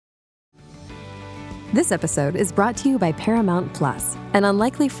This episode is brought to you by Paramount Plus. An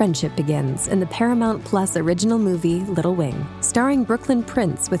unlikely friendship begins in the Paramount Plus original movie Little Wing, starring Brooklyn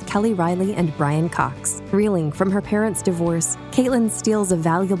Prince with Kelly Riley and Brian Cox. Reeling from her parents' divorce, Caitlin steals a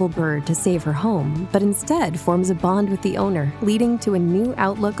valuable bird to save her home, but instead forms a bond with the owner, leading to a new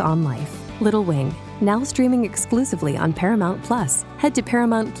outlook on life. Little Wing, now streaming exclusively on Paramount Plus. Head to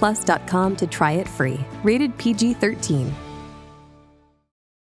ParamountPlus.com to try it free. Rated PG-13.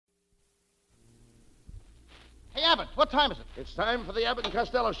 Hey, Abbott, what time is it? It's time for the Abbott and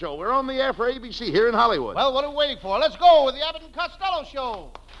Costello Show. We're on the air for ABC here in Hollywood. Well, what are we waiting for? Let's go with the Abbott and Costello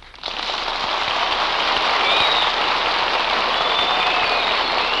Show.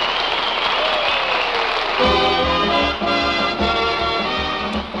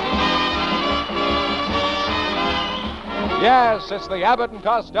 Yes, it's the Abbott and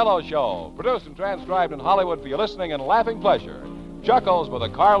Costello Show, produced and transcribed in Hollywood for your listening and laughing pleasure. Chuckles with a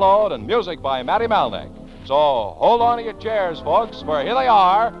carload and music by Matty Malnick. So hold on to your chairs, folks, for here they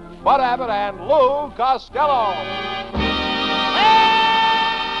are, Bud Abbott and Lou Costello.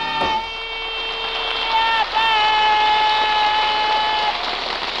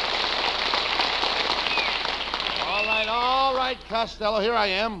 All right, Costello, here I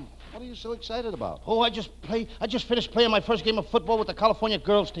am. What are you so excited about? Oh, I just finished playing my first game of football with the California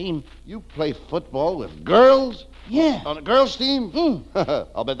girls team. You play football with girls? Yeah. On a girls' team?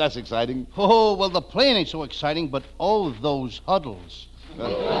 I'll bet that's exciting. Oh, well, the playing ain't so exciting, but oh, those huddles.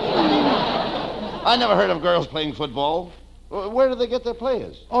 I never heard of girls playing football. Where do they get their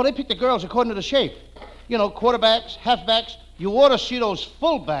players? Oh, they pick the girls according to the shape. You know, quarterbacks, halfbacks. You ought to see those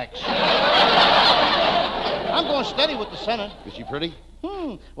fullbacks. I'm going steady with the center. Is she pretty?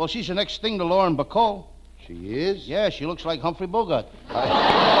 Well, she's the next thing to Lauren Bacall. She is? Yeah, she looks like Humphrey Bogart.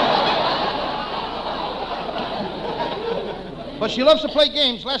 But she loves to play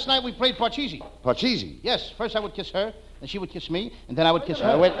games. Last night we played Parcheesi. Parcheesi? Yes, first I would kiss her, then she would kiss me, and then I would kiss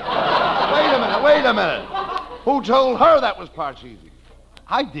her. Wait a minute. Who told her that was Parcheesi?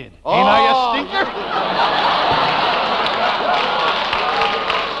 I did. Oh. Ain't I a stinker?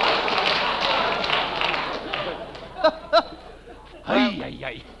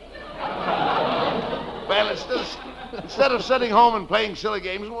 Well, instead of sitting home and playing silly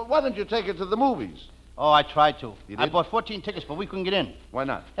games, why don't you take her to the movies? Oh, I tried to. You I did? bought 14 tickets, but we couldn't get in. Why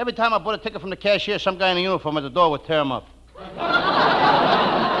not? Every time I bought a ticket from the cashier, some guy in a uniform at the door would tear him up. Well,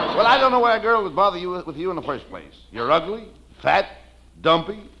 I don't know why a girl would bother you with you in the first place. You're ugly, fat,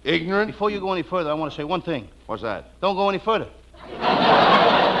 dumpy, ignorant. Before you go any further, I want to say one thing. What's that? Don't go any further.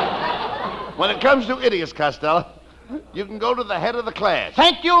 When it comes to idiots, Costello, you can go to the head of the class.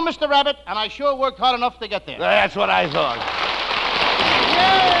 Thank you, Mr. Rabbit, and I sure worked hard enough to get there. That's what I thought.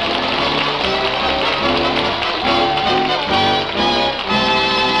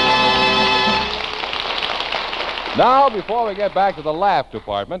 Now, before we get back to the laugh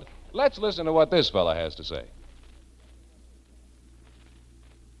department, let's listen to what this fella has to say.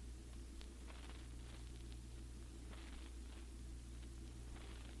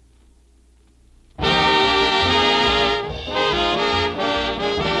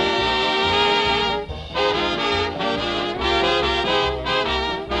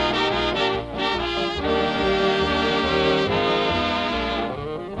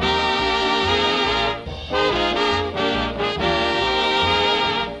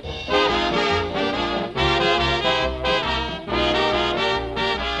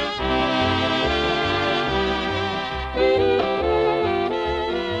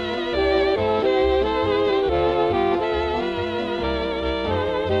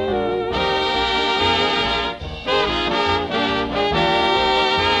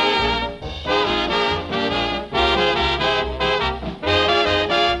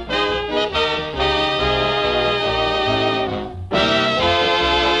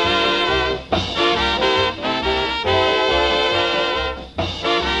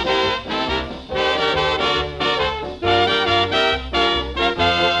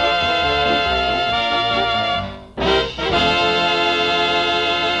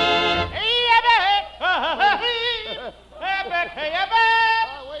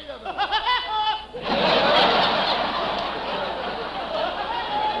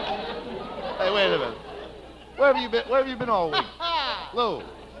 Where have you been all week? Lou.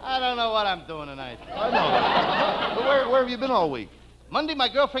 I don't know what I'm doing tonight. I know. But where have you been all week? Monday, my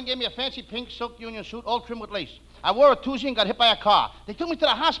girlfriend gave me a fancy pink silk union suit, all trimmed with lace. I wore it Tuesday and got hit by a car. They took me to the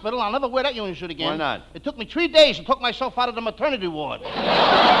hospital. I'll never wear that union suit again. Why not? It took me 3 days and took myself out of the maternity ward.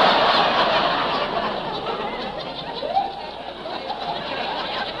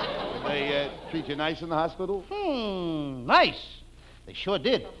 They treat you nice in the hospital? Nice. They sure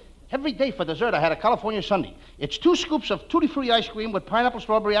did. Every day for dessert, I had a California sundae. It's 2 scoops of tutti-frutti ice cream with pineapple,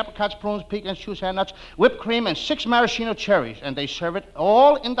 strawberry, apricots, prunes, pecans, choose nuts, whipped cream, and 6 maraschino cherries. And they serve it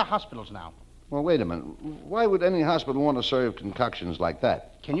all in the hospitals now. Well, wait a minute. Why would any hospital want to serve concoctions like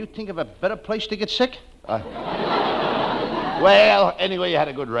that? Can you think of a better place to get sick? Well, anyway, you had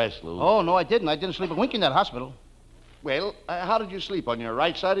a good rest, Lou. Oh, no, I didn't. I didn't sleep a wink in that hospital. Well, how did you sleep? On your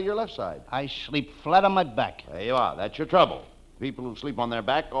right side or your left side? I sleep flat on my back. There you are. That's your trouble. People who sleep on their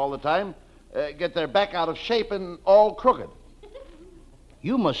back all the time get their back out of shape and all crooked.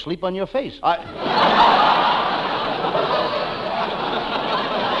 You must sleep on your face. While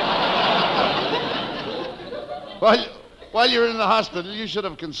you're in the hospital, you should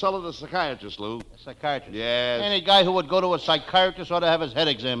have consulted a psychiatrist, Lou. A psychiatrist? Yes. Any guy who would go to a psychiatrist ought to have his head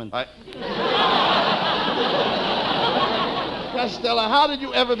examined. Costello, how did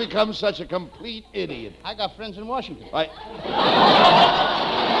you ever become such a complete idiot? I got friends in Washington. I...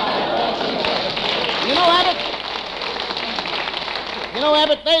 You know,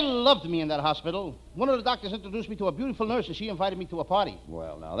 Abbott, they loved me in that hospital. One of the doctors introduced me to a beautiful nurse, and she invited me to a party.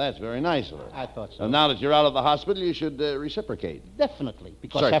 Well, now, that's very nice of her. I thought so. So now that you're out of the hospital, you should reciprocate. Definitely,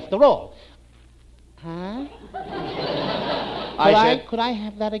 because Certainly. after all... Huh? Could I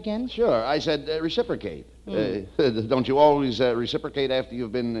have that again? Sure, I said reciprocate. Don't you always reciprocate after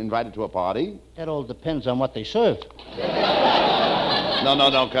you've been invited to a party? That all depends on what they serve.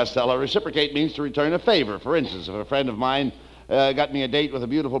 No, Costello. Reciprocate means to return a favor. For instance, if a friend of mine got me a date with a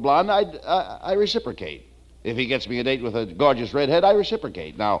beautiful blonde, I reciprocate. If he gets me a date with a gorgeous redhead, I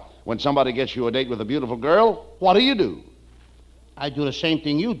reciprocate. Now, when somebody gets you a date with a beautiful girl, what do? I do the same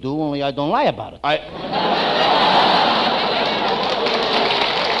thing you do, only I don't lie about it.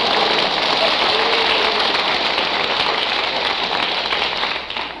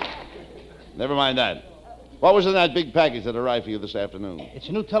 Never mind that. What was in that big package that arrived for you this afternoon? It's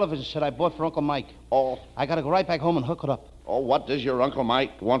a new television set I bought for Uncle Mike. Oh. I gotta go right back home and hook it up. Oh, what does your Uncle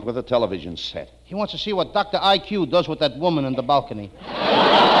Mike want with a television set? He wants to see what Dr. IQ does with that woman in the balcony.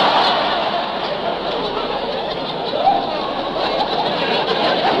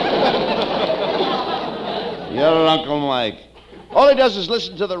 Your Uncle Mike. All he does is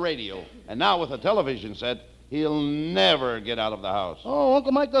listen to the radio. And now with a television set, he'll never get out of the house. Oh,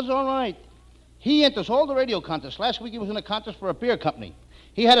 Uncle Mike does all right. He enters all the radio contests. Last week he was in a contest for a beer company.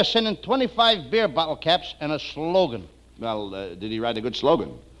 He had to send in 25 beer bottle caps and a slogan. Well, did he write a good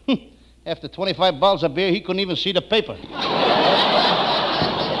slogan? After 25 bottles of beer, he couldn't even see the paper.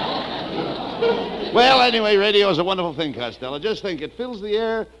 Well, anyway, radio is a wonderful thing, Costello. Just think, it fills the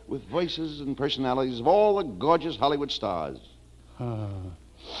air with voices and personalities of all the gorgeous Hollywood stars.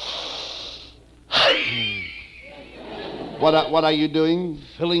 What are you doing?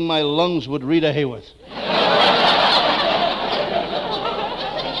 Filling my lungs with Rita Hayworth.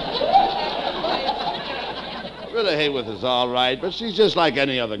 Rita Hayworth is all right, but she's just like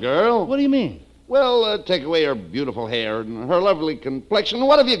any other girl. What do you mean? Well, take away her beautiful hair and her lovely complexion.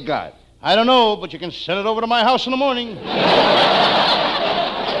 What have you got? I don't know, but you can send it over to my house in the morning.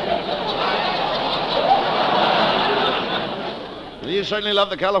 You certainly love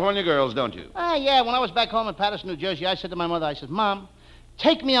the California girls, don't you? Yeah. When I was back home in Patterson, New Jersey, I said to my mother, I said, Mom,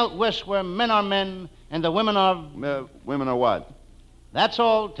 take me out west where men are men and the women are... Women are what? That's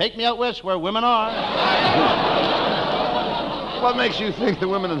all. Take me out west where women are. What makes you think the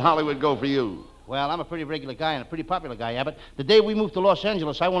women in Hollywood go for you? Well, I'm a pretty regular guy and a pretty popular guy, Abbott. The day we moved to Los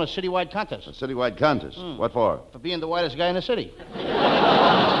Angeles, I won a citywide contest. A citywide contest? What for? For being the whitest guy in the city.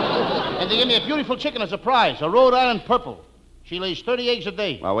 And they gave me a beautiful chicken as a prize, a Rhode Island purple. She lays 30 eggs a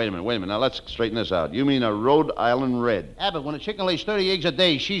day. Now, wait a minute. Now, let's straighten this out. You mean a Rhode Island red? Abbott, when a chicken lays 30 eggs a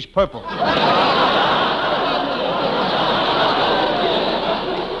day, she's purple.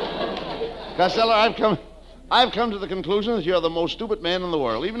 Costello, I've come to the conclusion that you're the most stupid man in the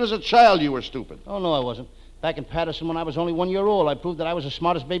world. Even as a child, you were stupid. Oh, no, I wasn't. Back in Patterson, when I was only 1 year old, I proved that I was the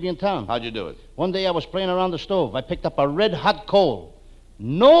smartest baby in town. How'd you do it? One day I was playing around the stove. I picked up a red-hot coal.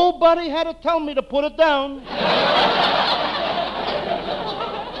 Nobody had to tell me to put it down.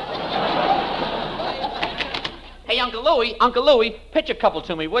 Hey, Uncle Louie, pitch a couple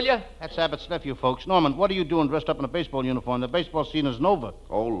to me, will you? That's Abbott's nephew, folks. Norman, what are you doing dressed up in a baseball uniform? The baseball season is over.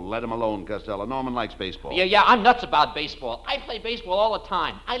 Oh, let him alone, Costello. Norman likes baseball. Yeah, I'm nuts about baseball. I play baseball all the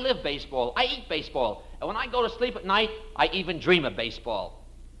time. I live baseball. I eat baseball. And when I go to sleep at night, I even dream of baseball.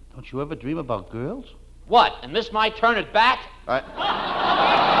 Don't you ever dream about girls? What, and miss my turn at bat?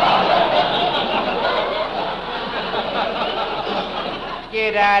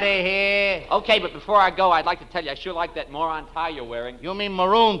 Get out of here. Okay, but before I go, I'd like to tell you I sure like that moron tie you're wearing. You mean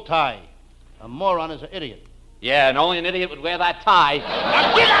maroon tie. A moron is an idiot. Yeah, and only an idiot would wear that tie.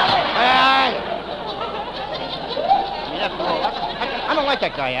 Now get out of here! like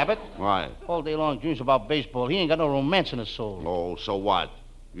that guy, Abbott. Why? All day long dreams about baseball. He ain't got no romance in his soul. Oh, so what?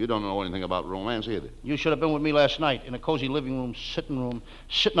 You don't know anything about romance either. You should have been with me last night in a cozy living room, sitting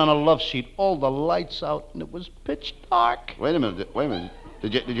on a love seat, all the lights out, and it was pitch dark. Wait a minute.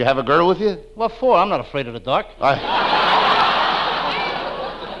 Did you have a girl with you? What for? I'm not afraid of the dark. Well,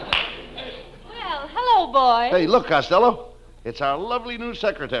 hello, boy. Hey, look, Costello. It's our lovely new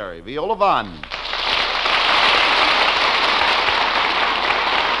secretary, Viola Vaughn.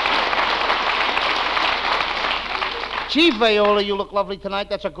 Gee, Viola, you look lovely tonight.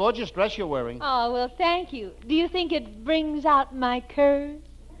 That's a gorgeous dress you're wearing. Oh, well, thank you. Do you think it brings out my curves?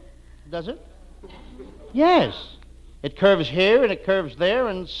 Does it? Yes. It curves here and it curves there,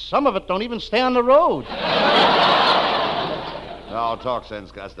 and some of it don't even stay on the road. Oh, talk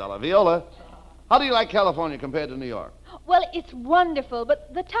sense, Costello. Viola, how do you like California compared to New York? Well, it's wonderful,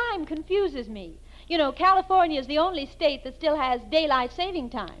 but the time confuses me. You know, California is the only state that still has daylight saving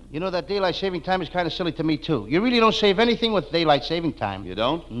time. You know, that daylight saving time is kind of silly to me, too. You really don't save anything with daylight saving time. You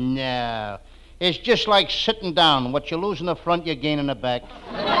don't? No. It's just like sitting down. What you lose in the front, you gain in the back.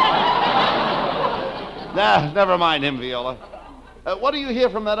 Nah, never mind him, Viola. What do you hear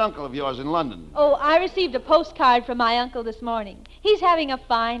from that uncle of yours in London? Oh, I received a postcard from my uncle this morning. He's having a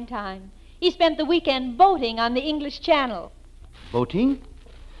fine time. He spent the weekend boating on the English Channel. Boating?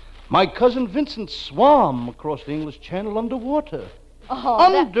 My cousin Vincent swam across the English Channel underwater. Oh,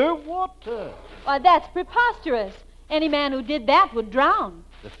 Underwater. Why, that's preposterous. Any man who did that would drown.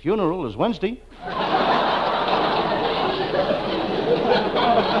 The funeral is Wednesday.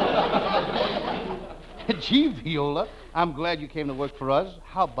 Gee, Viola, I'm glad you came to work for us.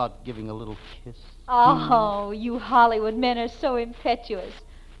 How about giving a little kiss? Oh, you Hollywood men are so impetuous.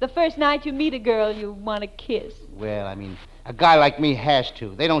 The first night you meet a girl, you want to kiss. Well, I mean, a guy like me has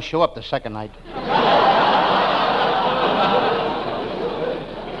to. They don't show up the second night.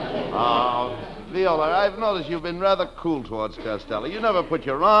 Oh, Viola, I've noticed you've been rather cool towards Costello. You never put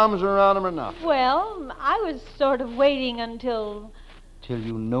your arms around him or nothing. Well, I was sort of waiting until... Till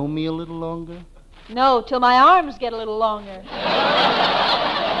you know me a little longer? No, till my arms get a little longer.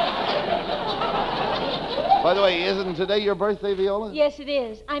 By the way, isn't today your birthday, Viola? Yes, it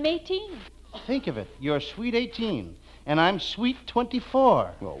is. I'm 18. Think of it. You're sweet 18, and I'm sweet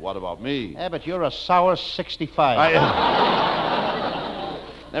 24. Well, what about me? Abbott, you're a sour 65.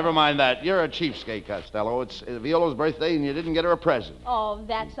 Never mind that. You're a cheapskate, Costello. It's Viola's birthday, and you didn't get her a present. Oh,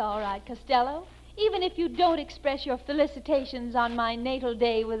 that's all right, Costello. Even if you don't express your felicitations on my natal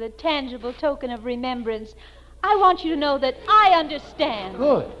day with a tangible token of remembrance, I want you to know that I understand.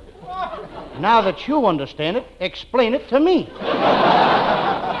 Good. Now that you understand it, explain it to me.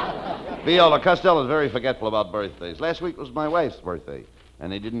 Viola, Costello's very forgetful about birthdays. Last week was my wife's birthday,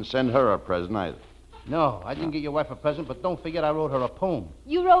 and they didn't send her a present either. No, I didn't get your wife a present, but don't forget I wrote her a poem.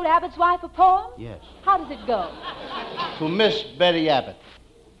 You wrote Abbott's wife a poem? Yes. How does it go? To Miss Betty Abbott.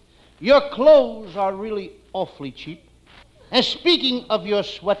 Your clothes are really awfully cheap. And speaking of your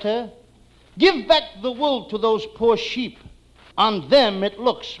sweater, give back the wool to those poor sheep. On them it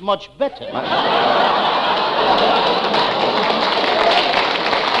looks much better.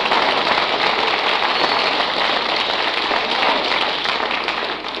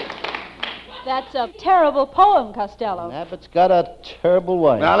 That's a terrible poem, Costello. Abbott's got a terrible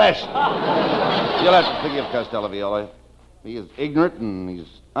wife. Now, you'll have to forgive Costello, Viola. He is ignorant and he's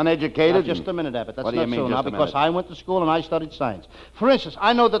uneducated. Now, just a minute, Abbott. That's What do you not mean, so just now, a because minute? I went to school and I studied science. For instance,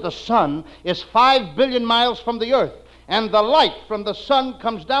 I know that the sun is 5 billion miles from the Earth, and the light from the sun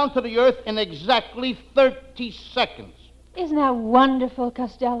comes down to the Earth in exactly 30 seconds. Isn't that wonderful,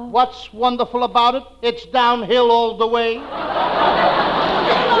 Costello? What's wonderful about it? It's downhill all the way. Oh,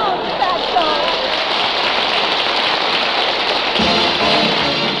 Fatso.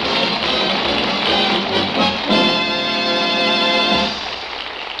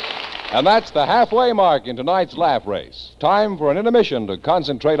 And that's the halfway mark in tonight's laugh race. Time for an intermission to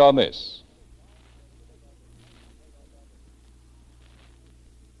concentrate on this.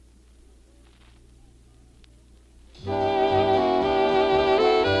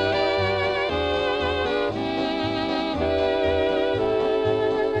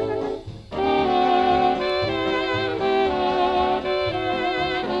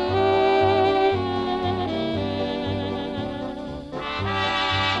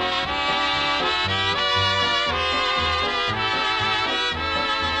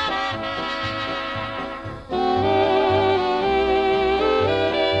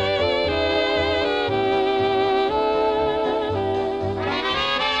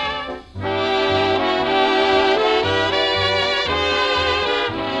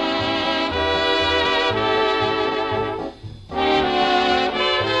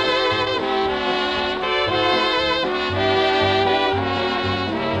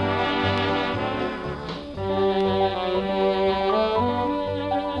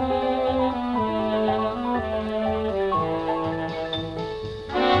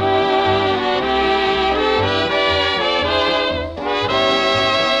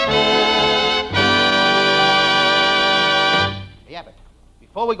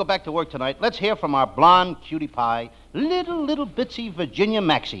 Before we go back to work tonight, let's hear from our blonde cutie pie, little bitsy Virginia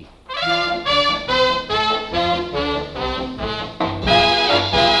Maxie.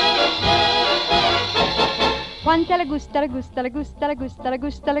 Quanta le gusta, le gusta, le gusta, le gusta, le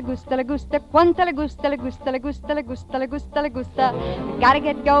gusta, le gusta, le gusta. Quanta le gusta, le gusta, le gusta, le gusta, le gusta, le gusta. We gotta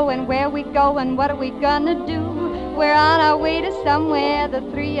get going, where we going, what are we gonna do? We're on our way to somewhere, the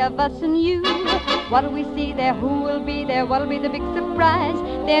three of us and you. What'll we see there, who will be there, what'll be the big surprise?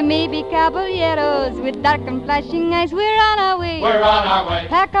 There may be caballeros with dark and flashing eyes. We're on our way. We're on our way.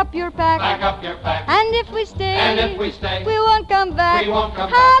 Pack up your pack. Pack up your pack. And if we stay, we won't come back. We won't come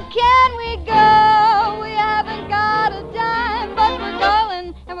How back. can we go? We haven't got a dime, but we're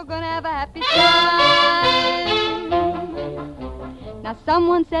going, and we're gonna have a happy time. Now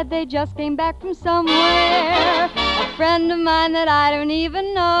someone said they just came back from somewhere, a friend of mine that I don't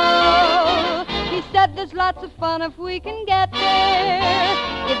even know. He said there's lots of fun if we can get there.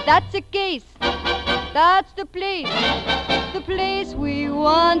 If that's the case, that's the place we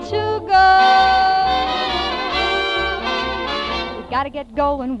want to go. Gotta get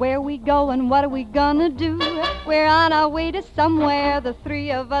going, where we going, what are we gonna do? We're on our way to somewhere, the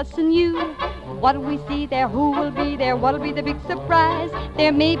three of us and you. What'll we see there, who will be there, what'll be the big surprise?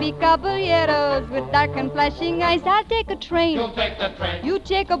 There may be caballeros with dark and flashing eyes. I'll take a train. You'll take the train. You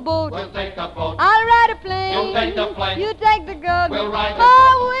take a boat. We'll take the boat. I'll ride a plane. You'll take the plane. You take the gun. We'll ride the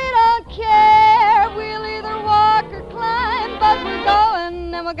Oh, we don't care. We'll either walk or climb, but we're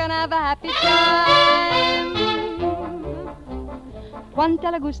going and we're gonna have a happy time. Quanta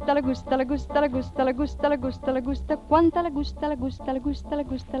la gusta, la gusta, la gusta, la gusta, la gusta, la gusta, la gusta. Quanta la gusta, la gusta, la gusta, la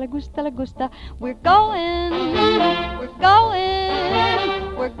gusta, la gusta, la gusta. We're going,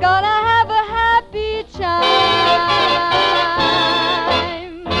 we're gonna have a happy time.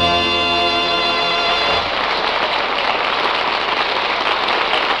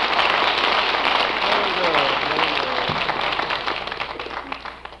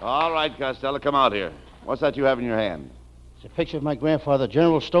 All right, Costello, come out here. What's that you have in your hand? It's a picture of my grandfather,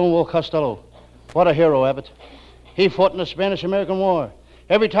 General Stonewall Costello. What a hero, Abbott. He fought in the Spanish-American War.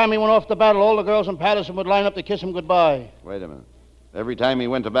 Every time he went off to battle, all the girls in Patterson would line up to kiss him goodbye. Wait a minute. Every time he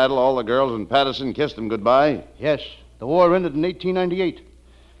went to battle, all the girls in Patterson kissed him goodbye? Yes, the war ended in 1898.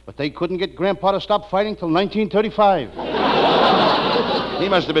 But they couldn't get Grandpa to stop fighting till 1935. He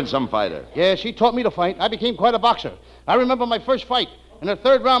must have been some fighter. Yes, he taught me to fight. I became quite a boxer. I remember my first fight. In the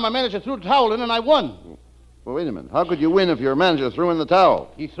third round, my manager threw the towel in, and I won. Well, wait a minute. How could you win if your manager threw in the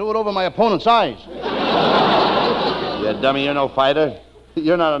towel? He threw it over my opponent's eyes. You dummy, you're no fighter.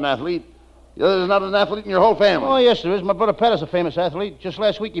 You're not an athlete. There's not an athlete in your whole family. Oh, yes, there is. My brother Pat is a famous athlete. Just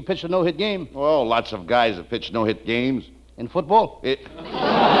last week, he pitched a no-hit game. Oh, lots of guys have pitched no-hit games. In football?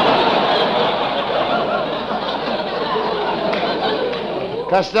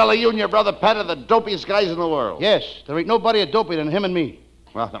 Costello, you and your brother Pat are the dopiest guys in the world. Yes, there ain't nobody a dopier than him and me.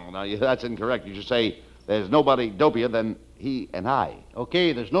 Well, no, that's incorrect. You should say there's nobody dopier than he and I.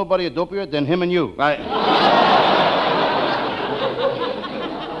 Okay, there's nobody a dopier than him and you. Well,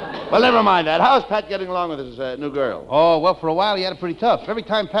 never mind that. How's Pat getting along with his new girl? Oh, well, for a while he had it pretty tough. Every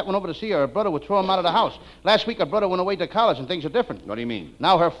time Pat went over to see her brother would throw him out of the house. Last week, her brother went away to college and things are different. What do you mean?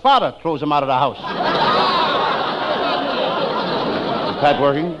 Now her father throws him out of the house. Is Pat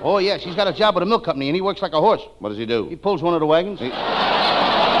working? Oh, yeah, she's got a job with a milk company, and he works like a horse. What does he do? He pulls one of the wagons.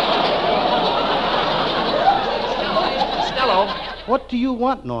 Costello, What do you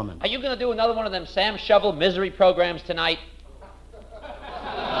want, Norman? are you going to do another one of them Sam Shovel misery programs tonight?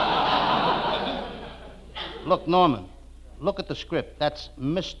 Look, Norman, look at the script. That's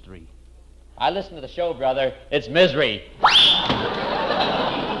mystery. I listen to the show, brother. It's misery.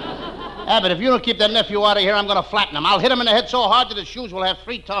 Abbott, if you don't keep that nephew out of here, I'm going to flatten him. I'll hit him in the head so hard that his shoes will have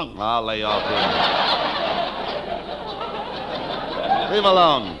 3 tongues. I'll lay off here. Leave him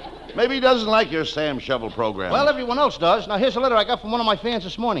alone. Maybe he doesn't like your Sam Shovel program. Well, everyone else does. Now, here's a letter I got from one of my fans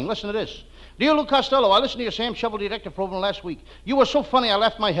this morning. Listen to this. Dear Lou Costello, I listened to your Sam Shovel Detective program last week. You were so funny, I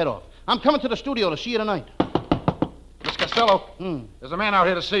laughed my head off. I'm coming to the studio to see you tonight. Miss Costello, there's a man out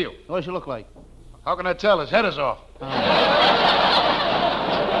here to see you. What does he look like? How can I tell? His head is off.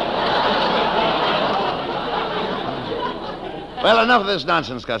 Well, enough of this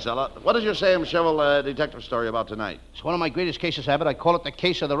nonsense, Costello. What is your Sam Shovel detective story about tonight? It's one of my greatest cases, Abbott. I call it the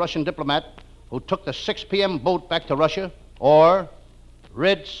case of the Russian diplomat who took the 6 p.m. boat back to Russia, or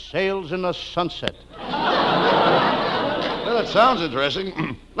Red Sails in the Sunset. Well, it sounds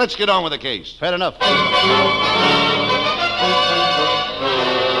interesting. Let's get on with the case. Fair enough.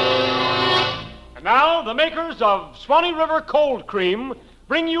 And now, the makers of Swanee River Cold Cream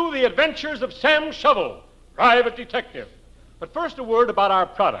bring you the adventures of Sam Shovel, private detective. But first, a word about our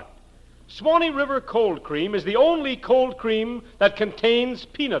product. Swanee River Cold Cream is the only cold cream that contains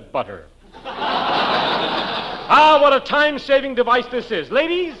peanut butter. Ah, what a time-saving device this is.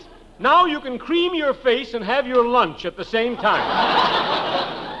 Ladies, now you can cream your face and have your lunch at the same time.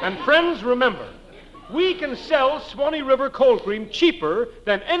 And friends, remember, we can sell Swanee River Cold Cream cheaper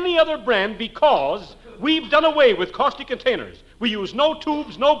than any other brand because we've done away with costly containers. We use no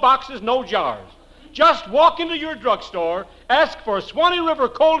tubes, no boxes, no jars. Just walk into your drugstore, ask for Swanee River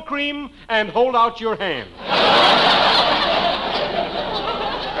Cold Cream, and hold out your hand.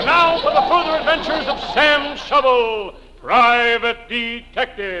 And now for the further adventures of Sam Shovel, Private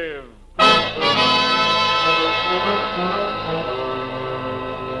Detective.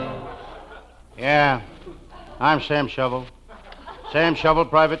 Yeah, I'm Sam Shovel. Sam Shovel,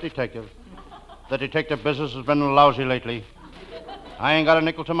 Private Detective. The detective business has been lousy lately. I ain't got a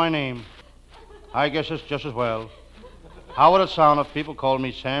nickel to my name. I guess it's just as well. How would it sound if people called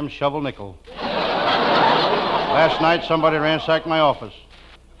me Sam Shovel Nickel? Last night, somebody ransacked my office.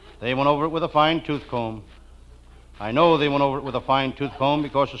 They went over it with a fine-tooth comb. I know they went over it with a fine-tooth comb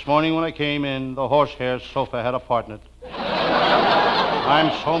because this morning when I came in, the horsehair sofa had a part in it.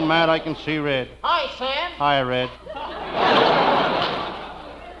 I'm so mad I can see red. Hi, Sam. Hi, Red.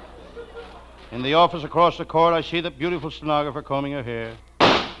 In the office across the court, I see the beautiful stenographer combing her hair.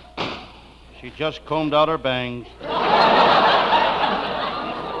 She just combed out her bangs.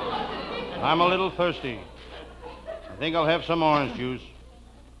 I'm a little thirsty. I think I'll have some orange juice.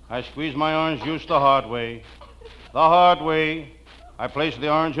 I squeeze my orange juice the hard way. The hard way. I place the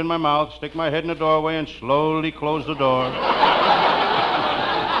orange in my mouth, stick my head in the doorway, and slowly close the door.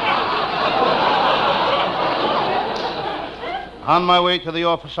 On my way to the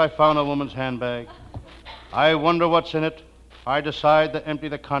office, I found a woman's handbag. I wonder what's in it. I decide to empty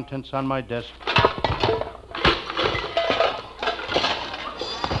the contents on my desk.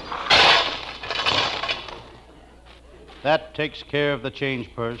 That takes care of the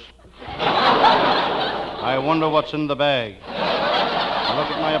change purse. I wonder what's in the bag. I look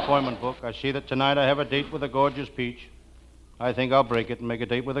at my appointment book. I see that tonight I have a date with a gorgeous peach. I think I'll break it and make a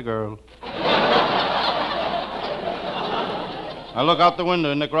date with a girl. I look out the window.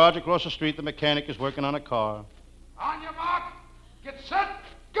 In the garage across the street, the mechanic is working on a car. On your mark, get set,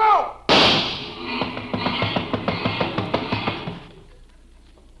 go!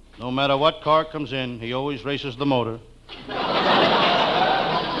 No matter what car comes in, he always races the motor.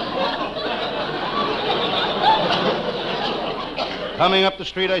 Coming up the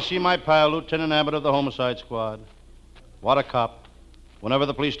street, I see my pal, Lieutenant Abbott of the Homicide Squad. What a cop. Whenever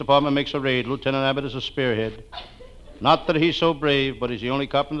the police department makes a raid, Lieutenant Abbott is a spearhead. Not that he's so brave, but he's the only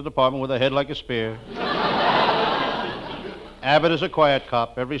cop in the department with a head like a spear. Abbott is a quiet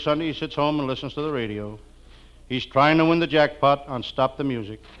cop. Every Sunday he sits home and listens to the radio. He's trying to win the jackpot on Stop the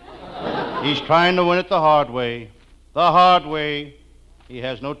Music. He's trying to win it the hard way. The hard way. He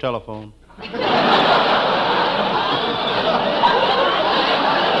has no telephone.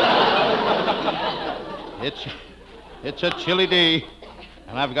 It's a chilly day,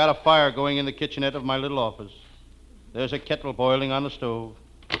 and I've got a fire going in the kitchenette of my little office. There's a kettle boiling on the stove.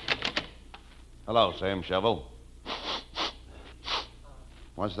 Hello, Sam Shovel.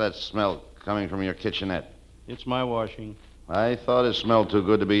 What's that smell coming from your kitchenette? It's my washing. I thought it smelled too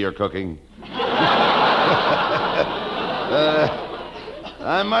good to be your cooking.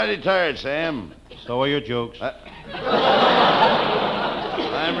 I'm mighty tired, Sam. So are your jokes. I'm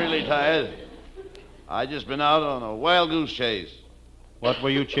really tired. I just been out on a wild goose chase. What were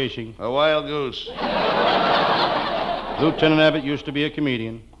you chasing? A wild goose. Lieutenant Abbott used to be a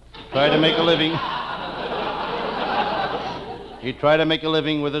comedian. Tried to make a living. He tried to make a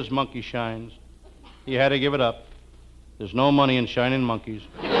living with his monkey shines. He had to give it up. There's no money in shining monkeys.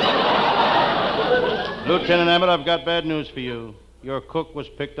 Lieutenant Abbott, I've got bad news for you. Your cook was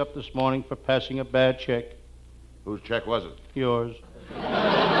picked up this morning for passing a bad check. Whose check was it? Yours.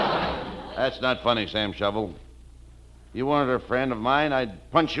 That's not funny, Sam Shovel. You weren't a friend of mine, I'd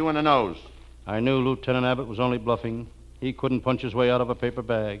punch you in the nose. I knew Lieutenant Abbott was only bluffing. He couldn't punch his way out of a paper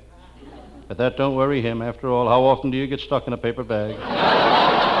bag. But that don't worry him. After all, how often do you get stuck in a paper bag?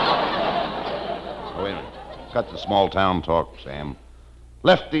 Oh, wait a minute. Cut the small town talk, Sam.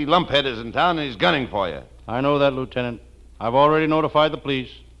 Lefty Lumphead is in town and he's gunning for you. I know that, Lieutenant. I've already notified the police.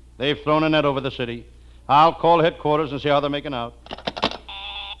 They've thrown a net over the city. I'll call headquarters and see how they're making out.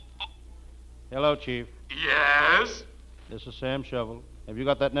 Hello, Chief. Yes? This is Sam Shovel. Have you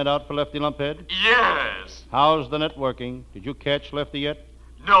got that net out for Lefty Lumphead? Yes. How's the net working? Did you catch Lefty yet?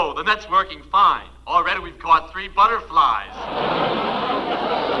 No, the net's working fine. Already we've caught 3 butterflies.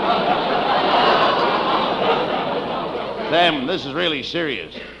 Sam, this is really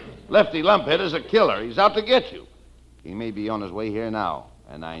serious. Lefty Lumphead is a killer. He's out to get you. He may be on his way here now,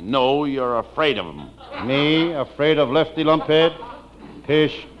 and I know you're afraid of him. Me, afraid of Lefty Lumphead?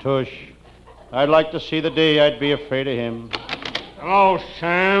 Pish, tush. I'd like to see the day I'd be afraid of him. Hello,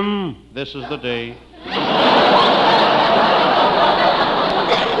 Sam. This is the day.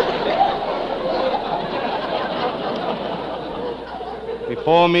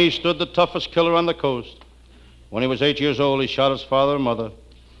 Before me stood the toughest killer on the coast. When he was 8 years old, he shot his father and mother.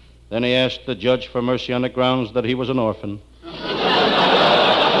 Then he asked the judge for mercy on the grounds that he was an orphan.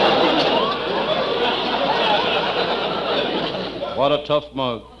 What a tough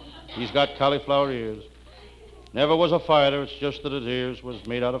mug. He's got cauliflower ears. Never was a fighter, it's just that his ears was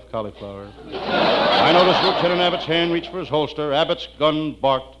made out of cauliflower. I noticed Lieutenant Abbott's hand reach for his holster. Abbott's gun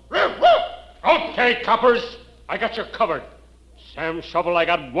barked. Okay, coppers. I got you covered. Sam Shovel, I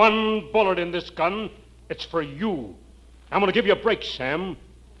got one bullet in this gun. It's for you. I'm going to give you a break, Sam.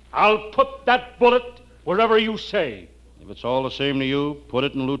 I'll put that bullet wherever you say. If it's all the same to you, put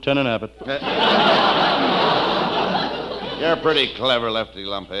it in Lieutenant Abbott. You're pretty clever, Lefty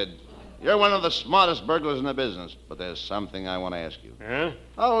Lumphead. You're one of the smartest burglars in the business, but there's something I want to ask you. Huh?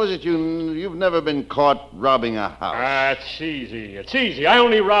 How is it you've never been caught robbing a house? It's easy. It's easy. I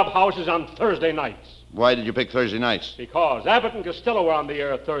only rob houses on Thursday nights. Why did you pick Thursday nights? Because Abbott and Costello are on the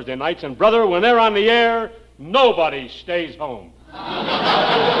air Thursday nights, and, brother, when they're on the air, nobody stays home.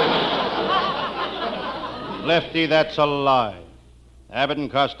 Lefty, that's a lie. Abbott and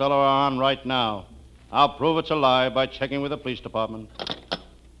Costello are on right now. I'll prove it's a lie by checking with the police department.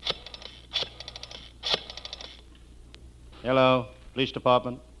 Hello, police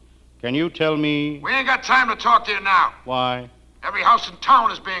department. Can you tell me... We ain't got time to talk to you now. Why? Every house in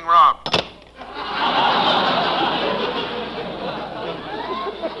town is being robbed.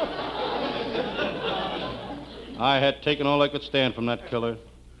 I had taken all I could stand from that killer.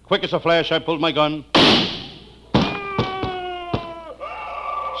 Quick as a flash, I pulled my gun.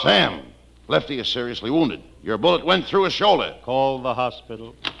 Sam, Lefty is seriously wounded. Your bullet went through his shoulder. Call the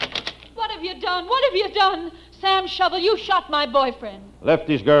hospital. What have you done? What have you done? Sam Shovel, you shot my boyfriend.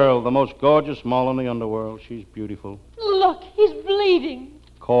 Lefty's girl, the most gorgeous moll in the underworld. She's beautiful. Look, he's bleeding.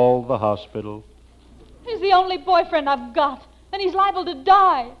 Call the hospital. He's the only boyfriend I've got, and he's liable to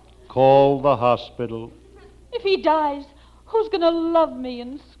die. Call the hospital. If he dies, who's going to love me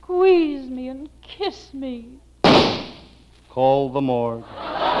and squeeze me and kiss me? Call the morgue.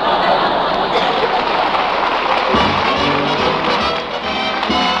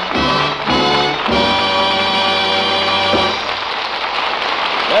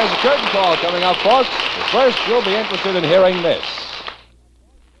 There's a curtain call coming up, folks. But first, you'll be interested in hearing this.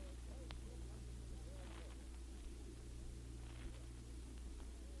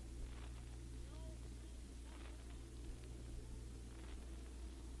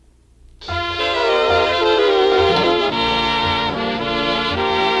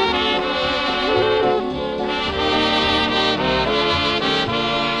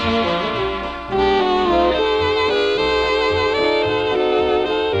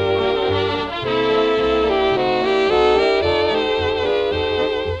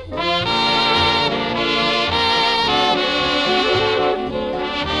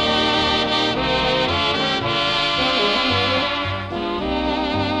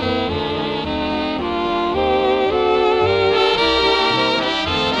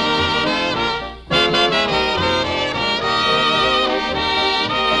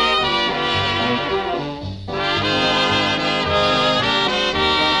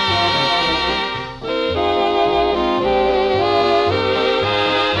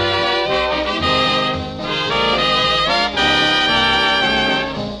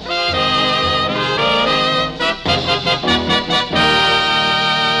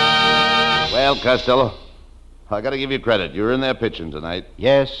 Costello, I got to give you credit. You were in there pitching tonight.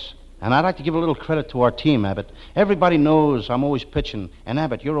 Yes, and I'd like to give a little credit to our team, Abbott. Everybody knows I'm always pitching, and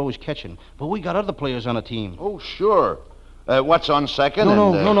Abbott, you're always catching. But we got other players on the team. Oh, sure. What's on second?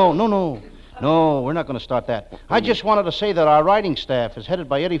 No, we're not going to start that. I just wanted to say that our writing staff is headed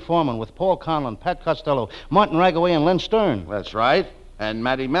by Eddie Foreman with Paul Conlon, Pat Costello, Martin Ragaway, and Len Stern. That's right. And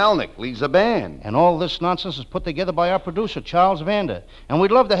Matty Malnick leads the band. And all this nonsense is put together by our producer, Charles Vander. And we'd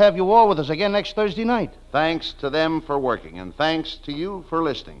love to have you all with us again next Thursday night. Thanks to them for working, and thanks to you for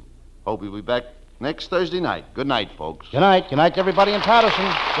listening. Hope you'll be back next Thursday night. Good night, folks. Good night. Good night to everybody in Patterson.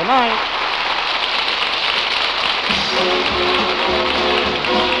 Good night.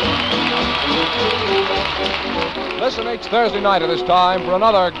 Listen each Thursday night at this time for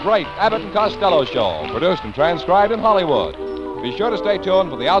another great Abbott and Costello show, produced and transcribed in Hollywood. Be sure to stay tuned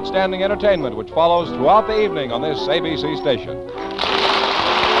for the outstanding entertainment which follows throughout the evening on this ABC station.